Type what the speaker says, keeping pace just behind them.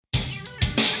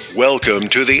Welcome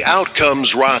to the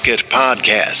Outcomes Rocket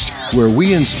podcast, where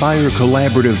we inspire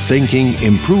collaborative thinking,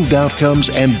 improved outcomes,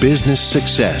 and business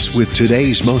success with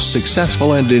today's most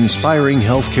successful and inspiring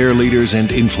healthcare leaders and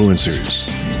influencers.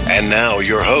 And now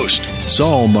your host,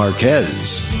 Saul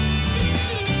Marquez.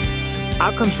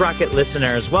 Outcomes Rocket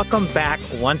listeners, welcome back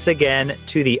once again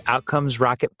to the Outcomes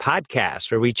Rocket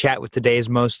podcast, where we chat with today's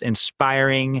most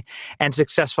inspiring and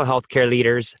successful healthcare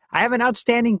leaders. I have an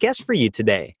outstanding guest for you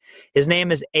today. His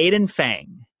name is Aiden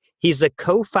Feng. He's a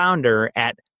co-founder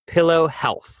at Pillo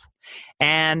Health.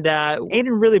 And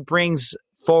Aiden really brings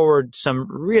forward some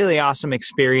really awesome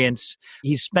experience.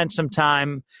 He's spent some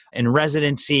time in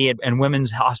residency at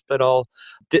Women's Hospital,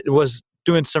 was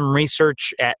doing some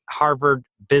research at Harvard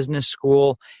Business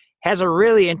School, has a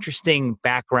really interesting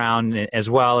background as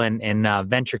well in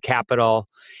venture capital.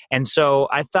 And so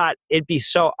I thought it'd be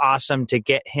so awesome to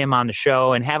get him on the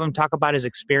show and have him talk about his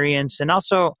experience and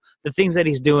also the things that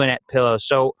he's doing at Pillo.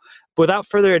 So without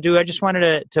further ado, I just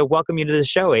wanted to welcome you to the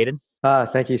show, Aiden.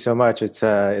 Thank you so much. It's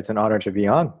an honor to be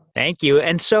on. Thank you.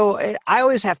 And so I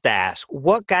always have to ask,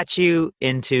 what got you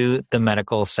into the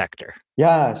medical sector?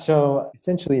 Yeah, so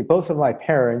essentially both of my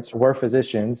parents were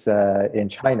physicians in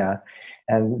China.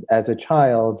 And as a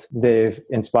child, they've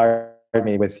inspired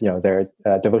me with their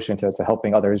devotion to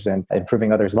helping others and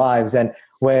improving others' lives. And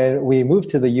when we moved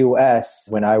to the US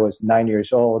when I was 9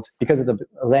 years old, because of the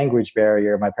language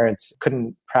barrier, my parents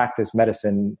couldn't practice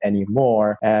medicine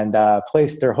anymore and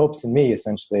placed their hopes in me,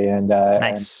 essentially. And,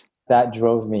 nice. And that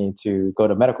drove me to go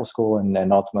to medical school and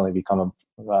ultimately become a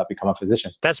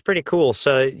physician. That's pretty cool.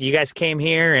 So you guys came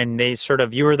here and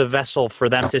you were the vessel for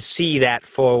them to see that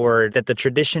forward, that the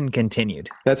tradition continued.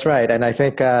 That's right. And I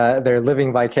think they're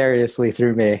living vicariously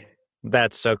through me.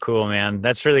 That's so cool, man.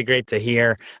 That's really great to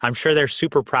hear. I'm sure they're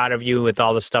super proud of you with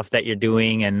all the stuff that you're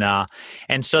doing. And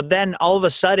so then all of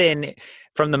a sudden,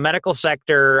 from the medical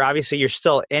sector, obviously you're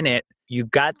still in it. You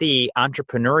got the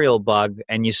entrepreneurial bug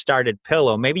and you started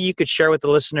Pillo. Maybe you could share with the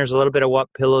listeners a little bit of what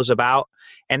Pillo's about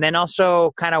and then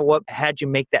also kind of what had you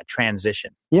make that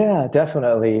transition. Yeah,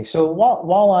 definitely. So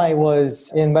while I was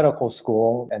in medical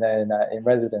school and then in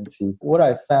residency, what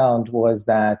I found was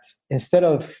that instead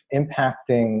of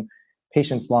impacting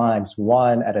patients' lives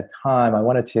one at a time, I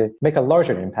wanted to make a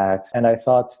larger impact. And I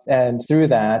thought, and through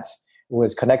that,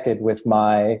 was connected with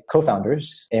my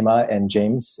co-founders, Emma and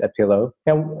James at Pillo.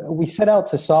 And we set out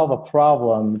to solve a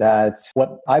problem that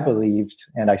what I believed,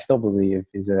 and I still believe,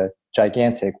 is a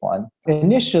gigantic one.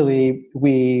 Initially,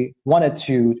 we wanted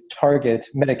to target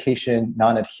medication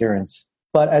non-adherence.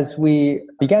 But as we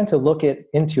began to look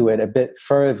into it a bit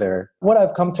further, what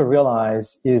I've come to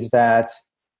realize is that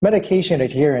medication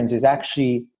adherence is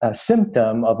actually a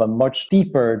symptom of a much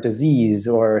deeper disease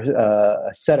or a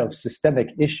set of systemic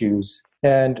issues.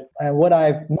 And what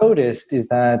I've noticed is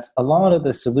that a lot of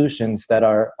the solutions that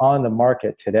are on the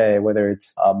market today, whether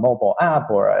it's a mobile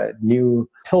app or a new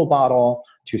pill bottle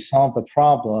to solve the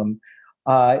problem,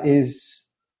 is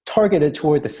targeted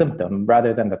toward the symptom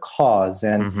rather than the cause.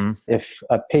 And if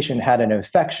a patient had an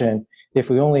infection, if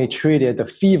we only treated the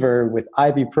fever with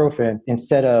ibuprofen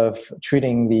instead of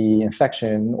treating the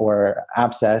infection or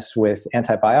abscess with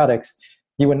antibiotics,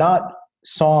 you would not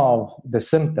solve the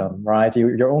symptom, right?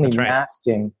 You're only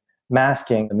masking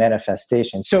the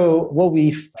manifestation. So what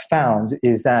we've found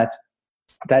is that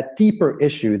deeper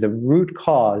issue, the root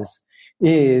cause,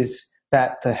 is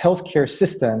that the healthcare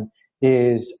system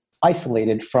is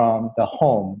isolated from the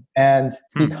home. And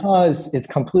because it's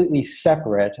completely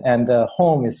separate and the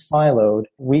home is siloed,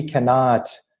 we cannot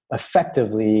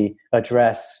effectively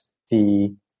address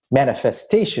the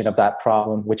manifestation of that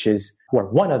problem, or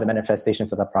one of the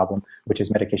manifestations of that problem, which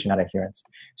is medication non-adherence.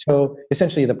 So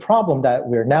essentially the problem that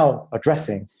we're now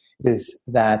addressing is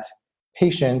that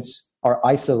patients are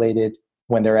isolated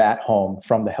when they're at home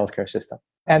from the healthcare system.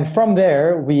 And from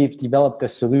there, we've developed a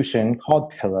solution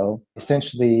called Pillo.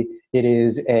 Essentially, it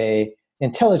is an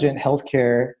intelligent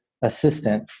healthcare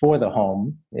assistant for the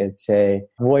home. It's a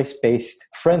voice-based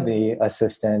friendly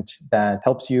assistant that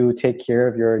helps you take care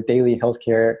of your daily health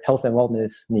and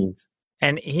wellness needs.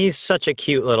 And he's such a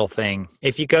cute little thing.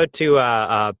 If you go to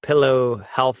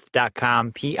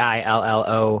pillohealth.com,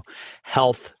 Pillo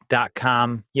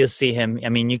health.com, you'll see him. I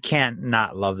mean, you can't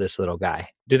not love this little guy.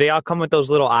 Do they all come with those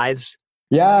little eyes?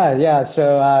 Yeah.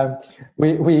 So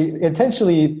we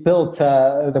intentionally built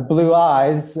the blue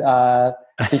eyes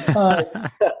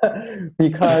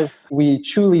because we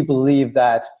truly believe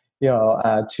that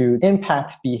to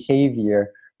impact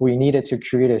behavior, we needed to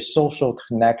create a social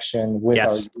connection with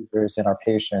our users and our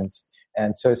patients.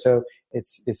 And so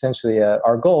it's essentially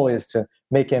our goal is to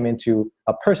make him into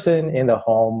a person in the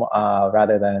home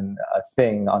rather than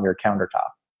thing on your countertop.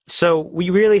 So we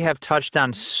really have touched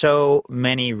on so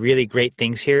many really great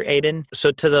things here, Aiden.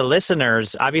 So to the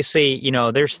listeners, obviously,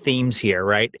 there's themes here,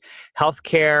 right?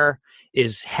 Healthcare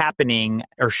is happening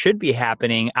or should be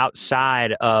happening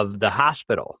outside of the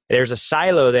hospital. There's a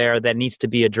silo there that needs to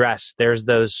be addressed. There's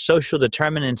those social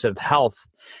determinants of health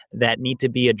that need to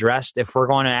be addressed if we're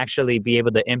going to actually be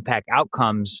able to impact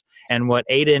outcomes. And what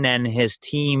Aiden and his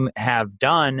team have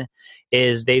done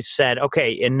is they've said,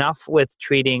 okay, enough with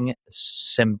treating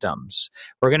symptoms.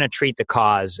 We're going to treat the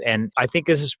cause. And I think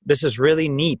this is really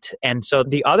neat. And so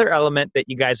the other element that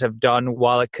you guys have done,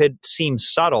 while it could seem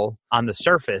subtle on the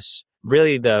surface,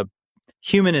 really the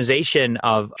humanization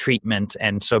of treatment.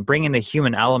 And so bringing the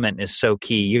human element is so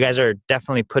key. You guys are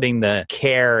definitely putting the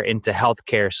care into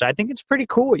healthcare. So I think it's pretty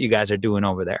cool what you guys are doing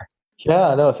over there.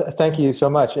 Yeah, no, thank you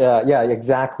so much. Yeah,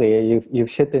 exactly.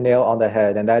 You've hit the nail on the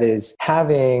head. And that is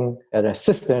having an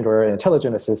assistant or an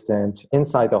intelligent assistant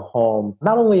inside the home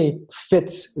not only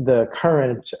fits the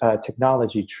current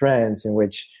technology trends in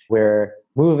which we're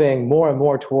moving more and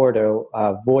more toward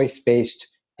a voice-based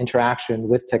interaction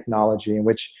with technology, in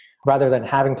which rather than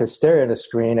having to stare at a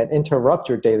screen and interrupt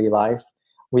your daily life,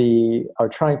 we are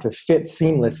trying to fit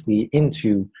seamlessly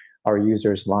into our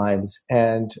users' lives.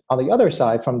 And on the other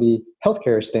side, from the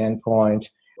healthcare standpoint,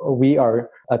 we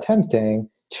are attempting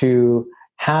to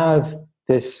have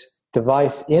this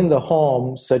device in the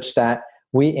home such that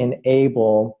we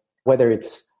enable, whether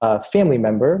it's a family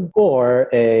member or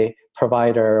a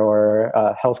provider or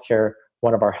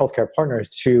one of our healthcare partners,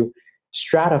 to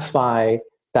stratify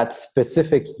that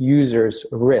specific user's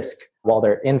risk while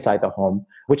they're inside the home,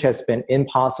 which has been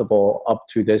impossible up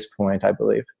to this point, I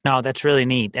believe. No, that's really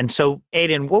neat. And so,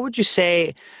 Aiden, what would you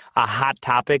say a hot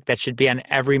topic that should be on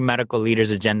every medical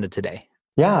leader's agenda today?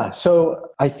 Yeah, so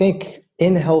I think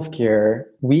in healthcare,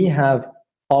 we have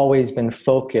always been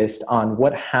focused on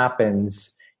what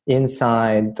happens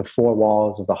inside the four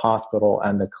walls of the hospital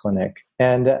and the clinic.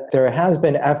 And there has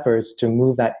been efforts to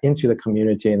move that into the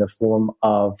community in the form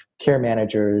of care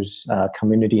managers,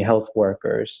 community health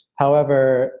workers.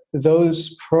 However,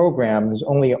 those programs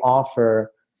only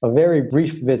offer a very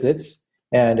brief visit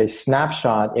and a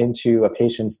snapshot into a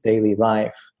patient's daily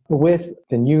life. With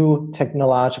the new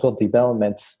technological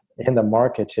developments in the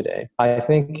market today, I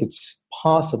think it's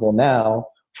possible now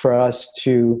for us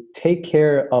to take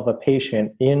care of a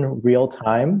patient in real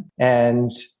time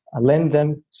and lend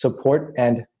them support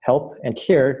and help and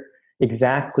care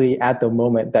exactly at the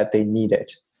moment that they need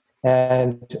it.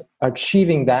 And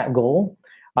achieving that goal,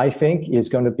 I think, is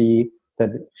going to be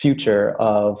the future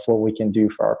of what we can do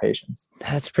for our patients.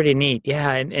 That's pretty neat.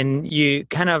 Yeah. And you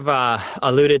kind of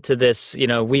alluded to this,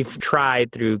 we've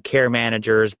tried through care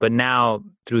managers, but now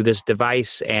through this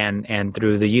device and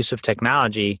through the use of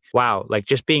technology, wow, like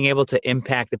just being able to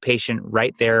impact the patient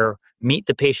right there, meet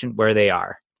the patient where they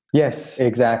are. Yes,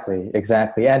 exactly.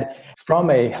 And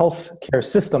from a healthcare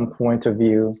system point of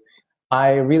view,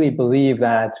 I really believe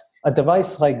that a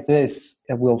device like this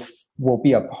will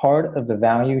be a part of the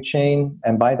value chain.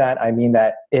 And by that, I mean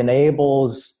that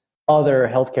enables other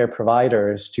healthcare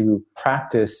providers to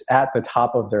practice at the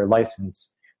top of their license.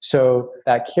 So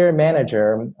that care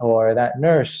manager or that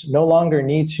nurse no longer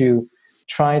need to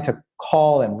try to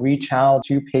call and reach out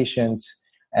to patients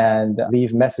and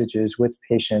leave messages with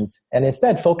patients, and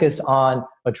instead focus on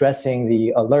addressing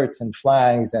the alerts and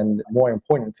flags and more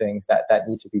important things that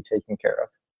need to be taken care of.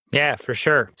 Yeah, for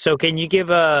sure. So can you give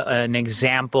an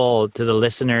example to the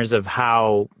listeners of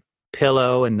how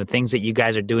Pillo and the things that you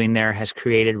guys are doing there has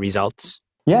created results?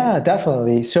 Yeah,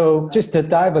 definitely. So just to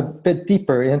dive a bit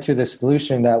deeper into the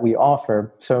solution that we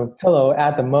offer. So Pillo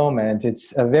at the moment,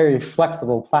 it's a very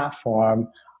flexible platform,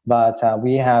 but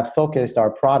we have focused our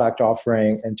product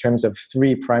offering in terms of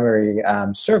three primary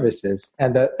services.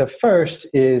 And the first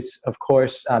is, of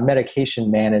course, medication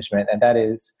management, and that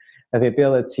is the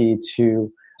ability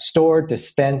to store,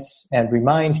 dispense, and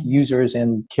remind users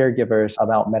and caregivers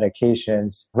about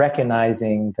medications,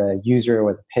 recognizing the user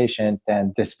or the patient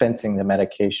and dispensing the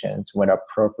medications when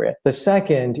appropriate. The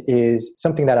second is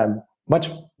something that I'm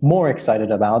much more excited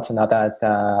about. Not that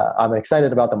I'm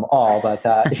excited about them all, but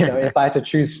if I had to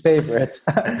choose favorites,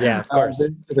 yeah, of course.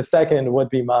 The second would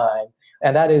be mine,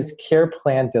 and that is care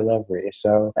plan delivery.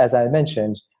 So as I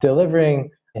mentioned, delivering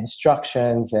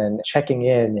instructions and checking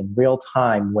in real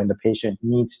time when the patient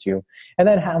needs to, and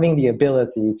then having the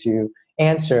ability to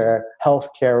answer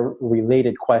healthcare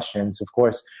related questions, of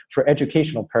course, for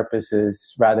educational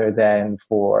purposes rather than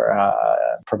for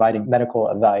providing medical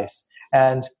advice,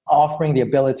 and offering the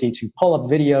ability to pull up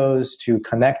videos, to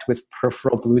connect with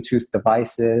peripheral Bluetooth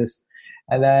devices,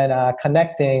 and then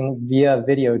connecting via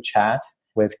video chat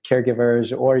with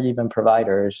caregivers or even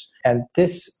providers. And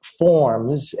this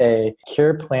forms a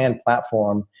care plan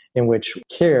platform in which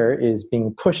care is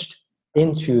being pushed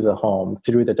into the home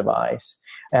through the device.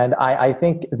 And I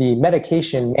think the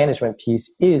medication management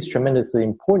piece is tremendously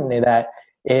important in that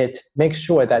it makes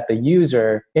sure that the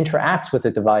user interacts with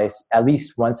the device at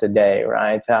least once a day,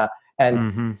 right?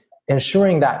 And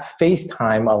ensuring that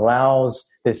FaceTime allows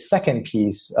the second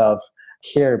piece of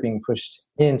care being pushed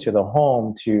into the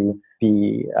home to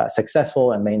be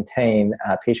successful and maintain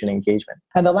patient engagement.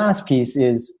 And the last piece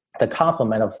is the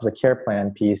complement of the care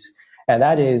plan piece, and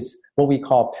that is what we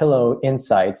call Pillo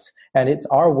Insights. And it's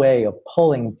our way of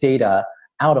pulling data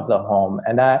out of the home.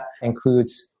 And that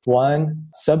includes one,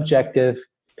 subjective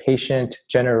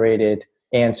patient-generated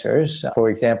answers. For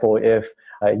example, if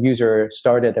a user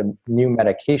started a new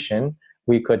medication,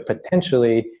 we could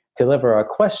potentially deliver a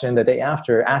question the day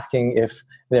after asking if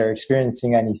they're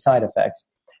experiencing any side effects.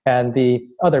 And the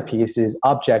other piece is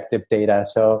objective data.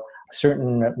 So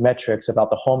certain metrics about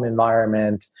the home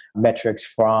environment, metrics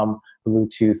from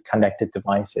Bluetooth connected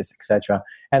devices, etc.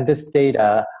 And this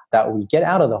data that we get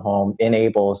out of the home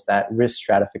enables that risk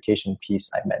stratification piece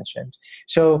I mentioned.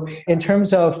 So in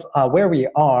terms of where we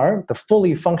are, the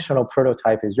fully functional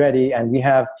prototype is ready, and we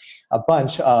have a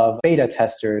bunch of beta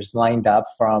testers lined up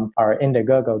from our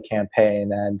Indiegogo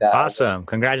campaign. And awesome.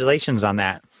 Congratulations on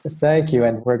that. Thank you.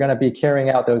 And we're going to be carrying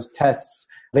out those tests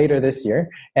later this year.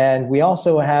 And we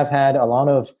also have had a lot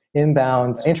of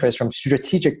inbound interest from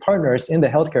strategic partners in the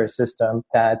healthcare system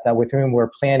that with whom we're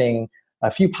planning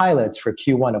a few pilots for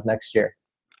Q1 of next year.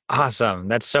 Awesome.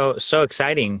 That's so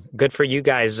exciting. Good for you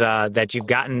guys that you've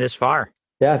gotten this far.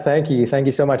 Yeah, thank you. Thank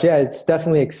you so much. Yeah, it's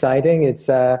definitely exciting. It's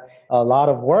a lot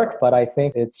of work, but I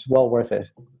think it's well worth it.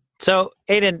 So,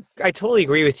 Aiden, I totally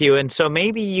agree with you. And so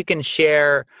maybe you can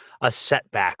share a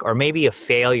setback or maybe a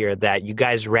failure that you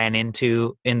guys ran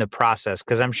into in the process,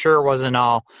 because I'm sure it wasn't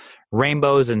all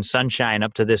rainbows and sunshine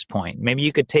up to this point. Maybe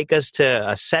you could take us to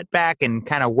a setback and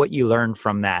kind of what you learned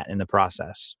from that in the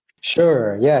process.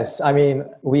 Sure. Yes. I mean,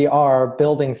 we are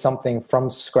building something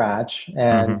from scratch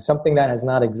and something that has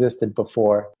not existed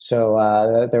before.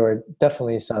 So there were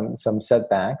definitely some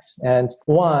setbacks. And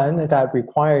one that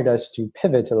required us to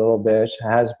pivot a little bit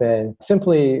has been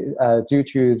simply due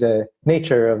to the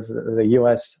nature of the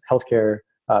U.S. healthcare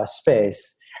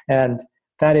space. And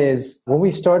that is, when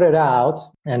we started out,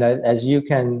 and as you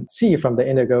can see from the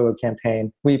Indiegogo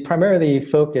campaign, we primarily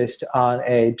focused on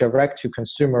a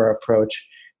direct-to-consumer approach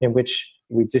in which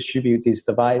we distribute these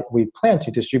devices. We plan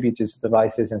to distribute these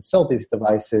devices and sell these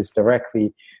devices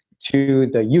directly to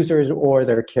the users or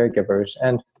their caregivers.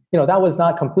 And that was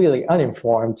not completely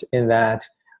uninformed in that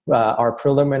our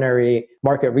preliminary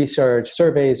market research,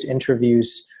 surveys,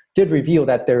 interviews did reveal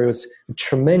that there was a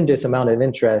tremendous amount of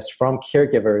interest from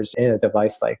caregivers in a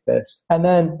device like this. And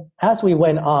then as we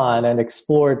went on and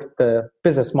explored the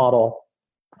business model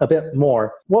a bit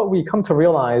more, what we come to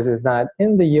realize is that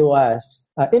in the US,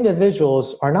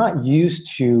 individuals are not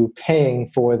used to paying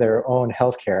for their own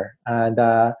healthcare. And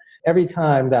every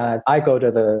time that I go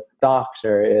to the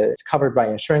doctor, it's covered by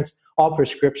insurance. All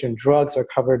prescription drugs are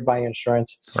covered by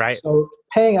insurance. Right. So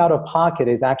paying out of pocket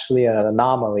is actually an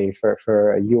anomaly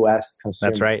for a US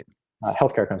consumer. That's right.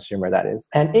 Healthcare consumer, that is.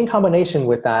 And in combination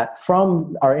with that,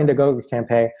 from our Indiegogo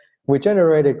campaign, we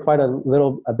generated quite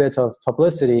a bit of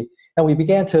publicity. And we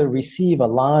began to receive a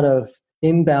lot of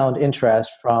inbound interest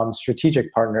from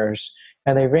strategic partners.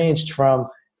 And they ranged from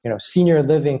senior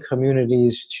living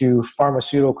communities to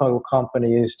pharmaceutical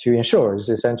companies to insurers,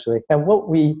 essentially. And what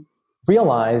we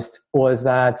realized was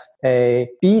that a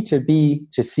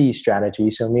B2B2C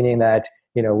strategy, so meaning that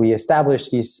we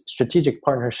established these strategic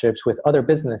partnerships with other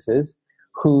businesses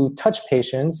who touch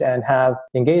patients and have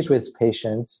engaged with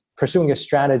patients, pursuing a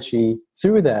strategy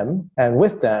through them and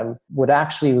with them would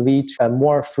actually lead to a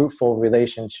more fruitful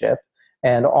relationship.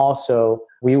 And also,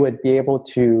 we would be able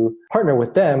to partner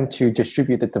with them to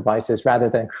distribute the devices rather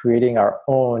than creating our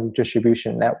own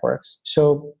distribution networks.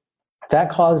 So that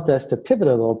caused us to pivot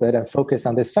a little bit and focus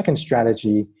on this second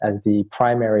strategy as the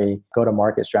primary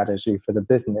go-to-market strategy for the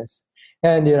business.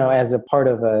 And, as a part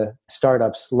of a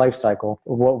startup's life cycle,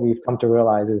 what we've come to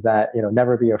realize is that,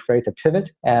 never be afraid to pivot.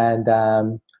 And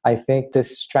I think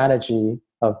this strategy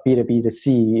of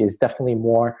B2B2C is definitely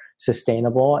more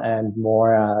sustainable and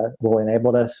more will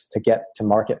enable us to get to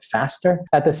market faster.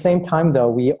 At the same time, though,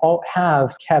 we all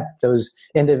have kept those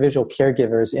individual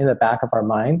caregivers in the back of our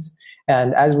minds.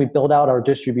 And as we build out our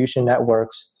distribution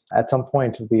networks, at some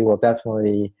point, we will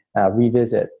definitely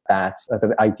revisit that,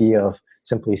 the idea of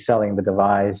simply selling the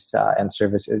device and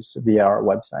services via our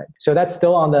website. So that's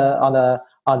still on the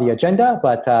on the agenda,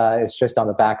 but it's just on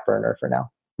the back burner for now.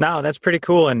 No, that's pretty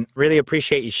cool, and really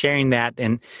appreciate you sharing that.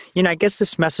 And, I guess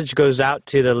this message goes out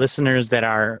to the listeners that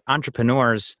are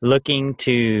entrepreneurs looking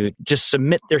to just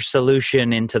submit their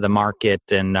solution into the market.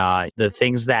 And the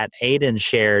things that Aiden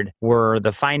shared were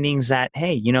the findings that,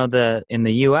 hey, in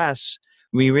the US,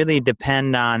 we really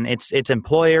depend on it's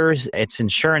employers, it's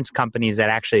insurance companies that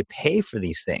actually pay for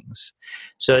these things.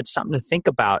 So it's something to think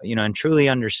about, and truly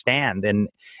understand. And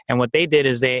what they did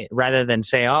is they, rather than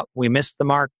say, oh, we missed the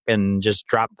mark and just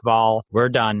dropped the ball, we're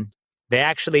done. They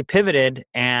actually pivoted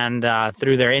and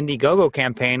through their Indiegogo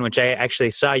campaign, which I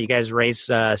actually saw you guys raise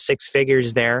 6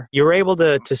 figures there, you were able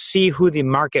to see who the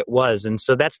market was. And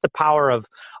so that's the power of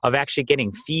actually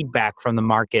getting feedback from the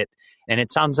market. And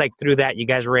it sounds like through that, you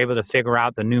guys were able to figure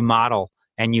out the new model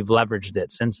and you've leveraged it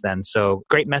since then. So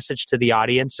great message to the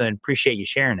audience and appreciate you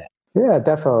sharing it. Yeah,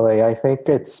 definitely. I think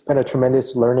it's been a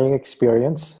tremendous learning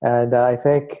experience. And I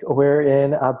think we're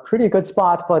in a pretty good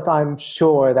spot, but I'm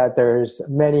sure that there's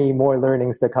many more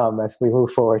learnings to come as we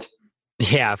move forward.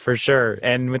 Yeah, for sure.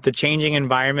 And with the changing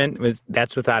environment,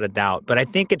 that's without a doubt. But I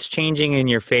think it's changing in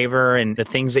your favor. And the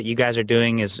things that you guys are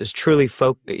doing is truly,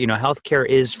 healthcare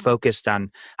is focused on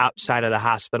outside of the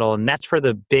hospital. And that's where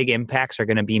the big impacts are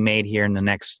going to be made here in the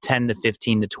next 10 to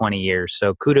 15 to 20 years.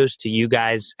 So kudos to you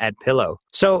guys at Pillo.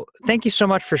 So thank you so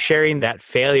much for sharing that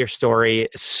failure story.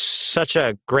 Such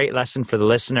a great lesson for the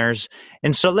listeners.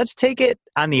 And so let's take it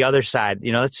on the other side.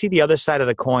 Let's see the other side of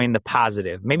the coin, the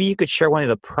positive. Maybe you could share one of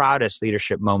the proudest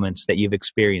leadership moments that you've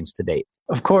experienced to date.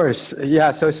 Of course.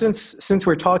 Yeah. So since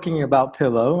we're talking about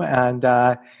Pillo, and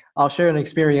I'll share an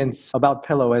experience about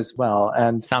Pillo as well.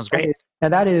 And sounds great.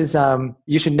 And that is,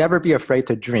 you should never be afraid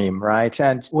to dream, right?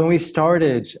 And when we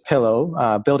started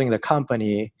Pillo, building the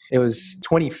company, it was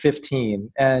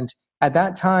 2015. And at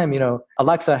that time,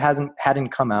 Alexa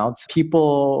hadn't come out.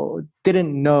 People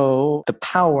didn't know the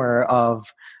power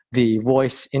of the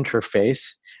voice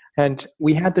interface. And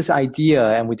we had this idea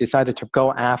and we decided to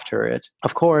go after it.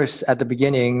 Of course, at the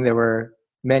beginning, there were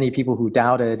many people who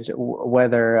doubted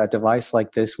whether a device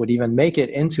like this would even make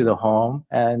it into the home.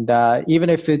 And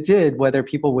even if it did, whether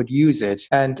people would use it.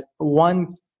 And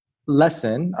one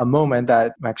lesson, a moment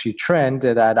that actually trend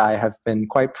that I have been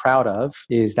quite proud of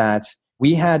is that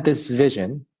we had this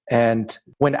vision and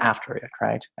went after it,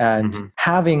 right? And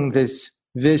having this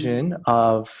vision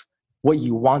of what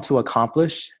you want to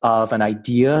accomplish, of an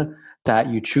idea that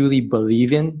you truly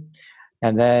believe in,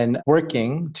 and then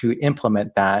working to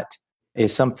implement that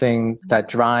is something that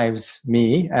drives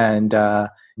me and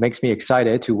makes me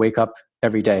excited to wake up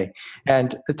every day.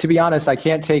 And to be honest, I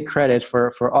can't take credit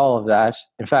for all of that.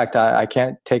 In fact, I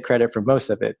can't take credit for most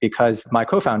of it because my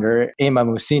co-founder, Aiden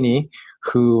Musini,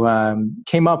 who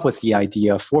came up with the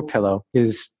idea for Pillo,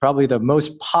 is probably the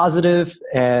most positive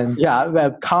and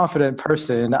confident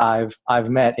person I've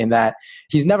met, in that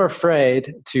he's never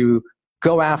afraid to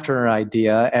go after an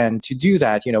idea. And to do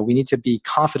that, we need to be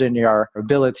confident in our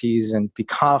abilities and be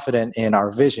confident in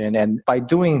our vision. And by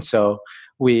doing so,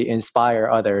 we inspire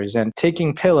others. And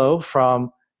taking Pillo from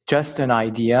just an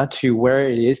idea to where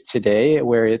it is today,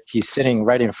 where he's sitting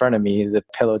right in front of me, the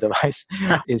Pillo device,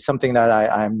 is something that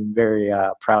I'm very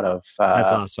proud of.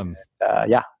 That's awesome.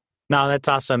 Yeah. No, that's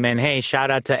awesome. And hey,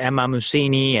 shout out to Emma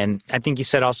Musini. And I think you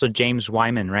said also James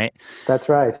Wyman, right? That's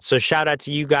right. So shout out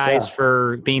to you guys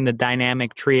for being the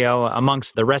dynamic trio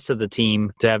amongst the rest of the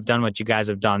team to have done what you guys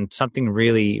have done. Something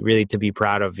really, really to be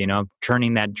proud of,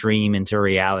 turning that dream into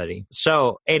reality.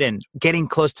 So Aiden, getting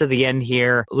close to the end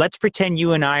here, let's pretend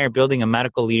you and I are building a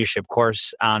medical leadership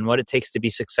course on what it takes to be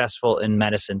successful in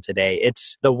medicine today.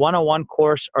 It's the 101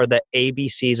 course or the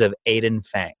ABCs of Aiden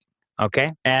Feng.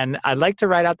 Okay. And I'd like to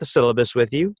write out the syllabus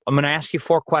with you. I'm going to ask you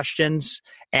 4 questions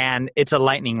and it's a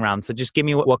lightning round. So just give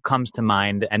me what comes to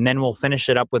mind and then we'll finish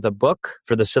it up with a book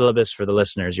for the syllabus for the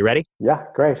listeners. You ready? Yeah,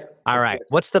 great. All right.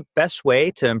 What's the best way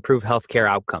to improve healthcare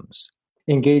outcomes?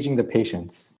 Engaging the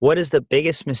patients. What is the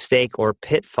biggest mistake or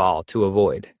pitfall to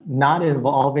avoid? Not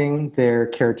involving their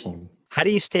care team. How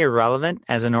do you stay relevant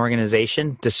as an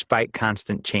organization despite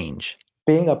constant change?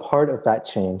 Being a part of that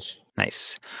change.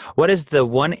 Nice. What is the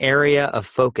one area of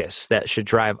focus that should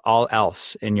drive all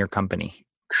else in your company?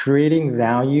 Creating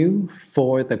value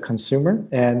for the consumer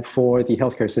and for the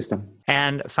healthcare system.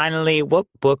 And finally, what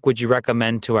book would you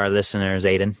recommend to our listeners,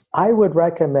 Aiden? I would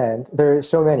recommend, there are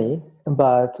so many,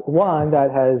 but one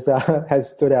that has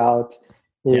stood out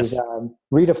is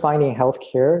Redefining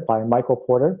Healthcare by Michael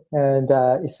Porter. And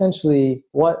essentially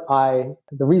the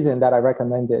reason that I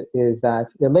recommend it is that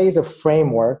it lays a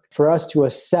framework for us to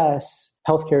assess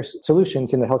healthcare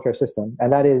solutions in the healthcare system.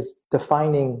 And that is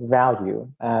defining value.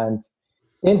 And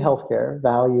in healthcare,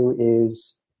 value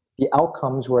is the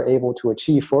outcomes we're able to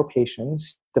achieve for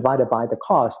patients divided by the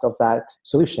cost of that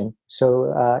solution.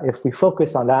 So if we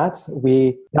focus on that,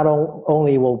 we not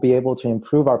only will be able to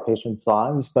improve our patients'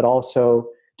 lives, but also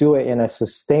do it in a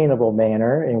sustainable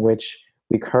manner in which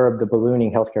we curb the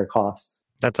ballooning healthcare costs.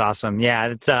 That's awesome.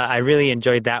 Yeah, I really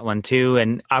enjoyed that one too.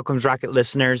 And Outcomes Rocket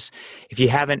listeners, if you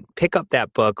haven't, pick up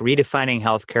that book, Redefining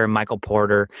Healthcare, Michael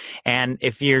Porter. And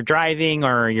if you're driving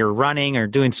or you're running or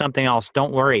doing something else,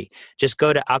 don't worry. Just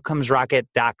go to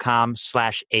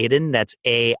outcomesrocket.com/Aiden. That's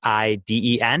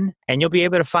AIDEN. And you'll be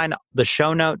able to find the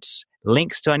show notes,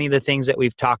 links to any of the things that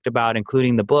we've talked about,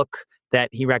 including the book that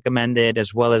he recommended,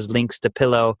 as well as links to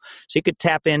Pillo. So you could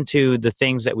tap into the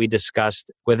things that we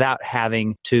discussed without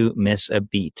having to miss a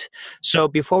beat. So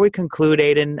before we conclude,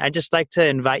 Aiden, I'd just like to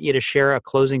invite you to share a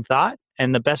closing thought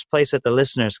and the best place that the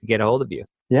listeners can get a hold of you.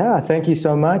 Yeah, thank you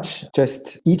so much.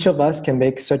 Just each of us can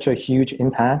make such a huge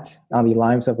impact on the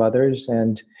lives of others.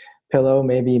 And Pillo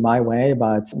may be my way,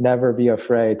 but never be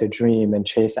afraid to dream and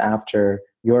chase after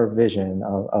your vision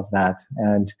of that.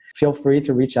 And feel free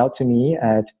to reach out to me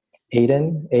at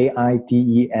Aiden,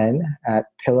 AIDEN, at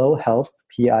Pillo Health,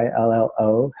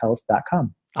 PILLO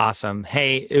health.com. Awesome.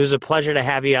 Hey, it was a pleasure to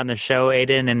have you on the show,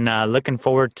 Aiden, and looking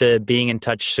forward to being in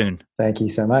touch soon. Thank you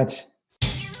so much.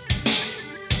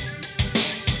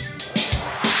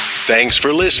 Thanks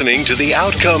for listening to the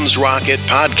Outcomes Rocket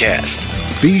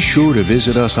podcast. Be sure to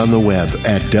visit us on the web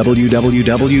at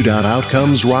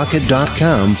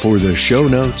www.outcomesrocket.com for the show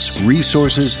notes,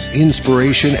 resources,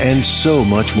 inspiration, and so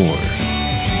much more.